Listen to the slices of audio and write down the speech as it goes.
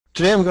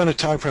Today I'm going to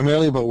talk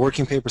primarily about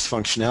working papers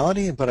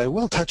functionality, but I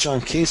will touch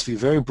on CaseView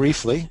very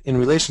briefly in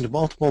relation to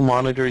multiple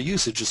monitor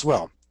usage as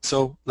well.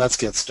 So let's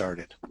get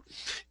started.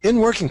 In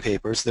working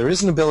papers, there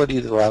is an ability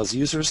that allows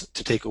users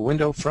to take a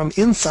window from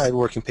inside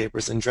working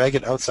papers and drag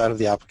it outside of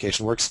the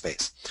application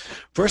workspace.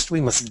 First, we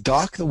must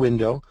dock the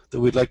window that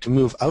we'd like to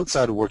move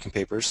outside of working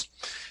papers,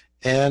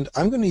 and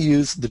I'm going to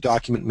use the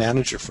document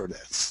manager for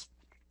this.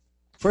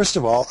 First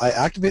of all, I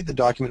activate the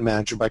document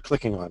manager by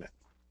clicking on it.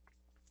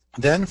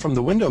 Then from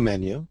the window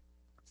menu,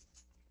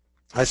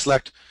 I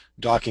select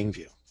Docking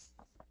View,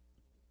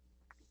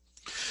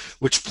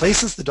 which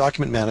places the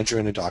document manager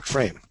in a docked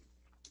frame.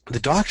 The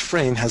docked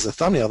frame has a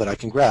thumbnail that I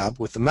can grab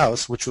with the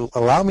mouse, which will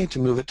allow me to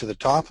move it to the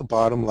top,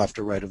 bottom, left,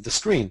 or right of the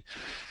screen.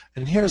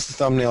 And here's the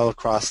thumbnail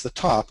across the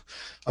top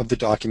of the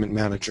document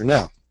manager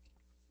now.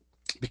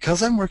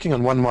 Because I'm working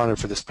on one monitor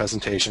for this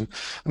presentation,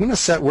 I'm going to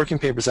set Working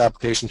Papers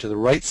application to the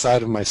right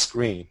side of my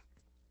screen.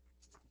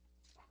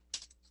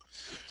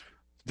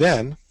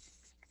 Then,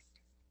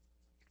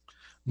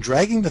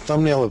 dragging the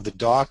thumbnail of the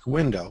dock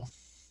window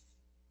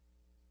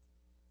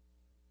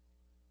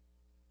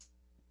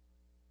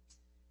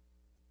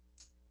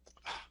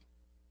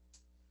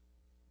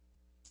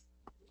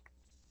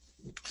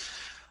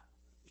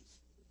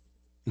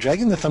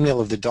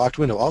docked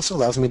window also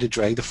allows me to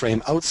drag the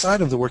frame outside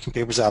of the Working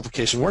Papers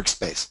application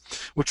workspace,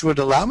 which would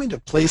allow me to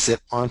place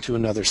it onto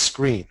another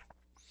screen.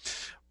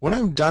 When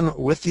I'm done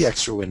with the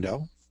extra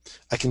window,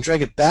 I can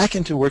drag it back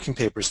into Working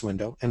Papers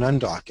window and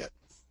undock it.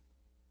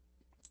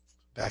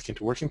 Back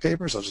into Working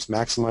Papers, I'll just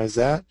maximize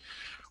that.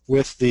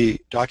 With the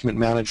document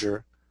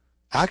manager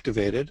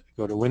activated,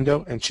 go to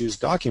Window and choose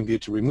Docking View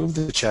to remove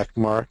the check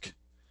mark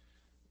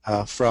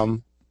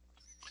from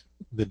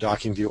the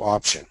Docking View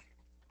option.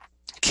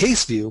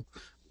 CaseView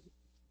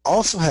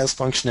also has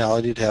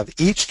functionality to have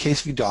each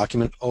CaseView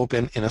document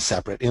open in a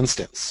separate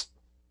instance.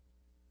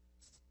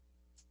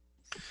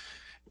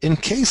 In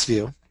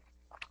CaseView,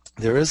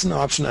 there is an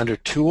option under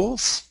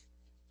Tools,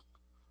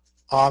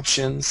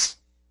 Options,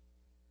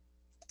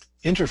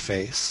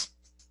 Interface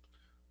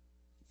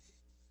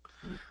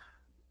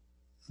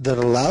that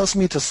allows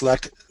me to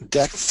select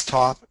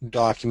Desktop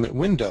Document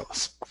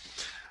Windows,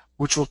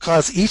 which will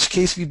cause each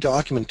CaseView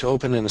document to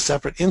open in a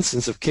separate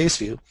instance of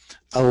CaseView,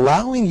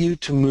 allowing you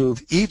to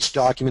move each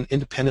document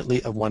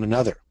independently of one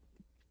another.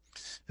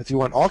 If you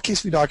want all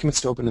CaseView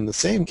documents to open in the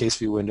same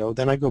CaseView window,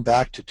 then I go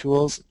back to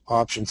Tools,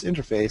 Options,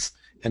 Interface,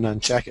 and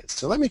uncheck it.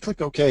 So let me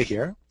click OK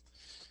here,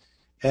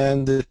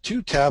 and the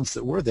two tabs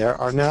that were there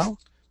are now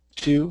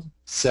two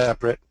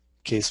separate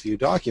CaseView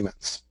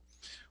documents,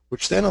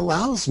 which then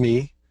allows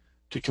me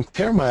to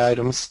compare my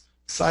items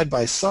side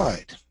by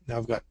side. Now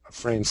I've got a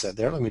frame set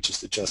there. Let me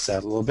just adjust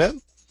that a little bit.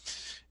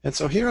 And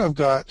so here I've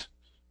got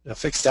a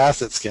fixed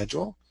asset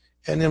schedule,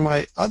 and in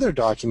my other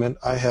document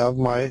I have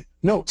my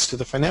notes to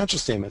the financial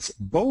statements.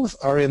 Both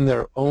are in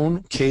their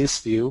own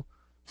CaseView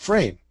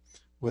frame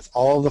with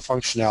all the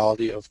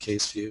functionality of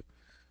CaseView,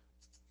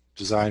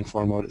 design,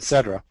 form mode,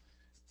 etc.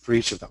 for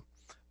each of them.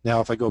 Now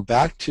if I go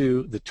back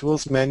to the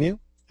Tools menu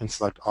and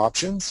select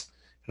Options,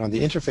 and on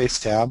the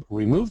Interface tab,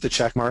 remove the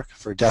checkmark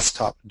for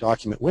Desktop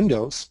Document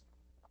Windows,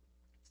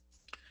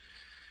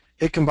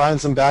 it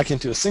combines them back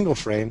into a single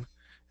frame,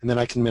 and then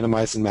I can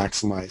minimize and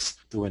maximize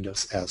the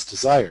windows as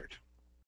desired.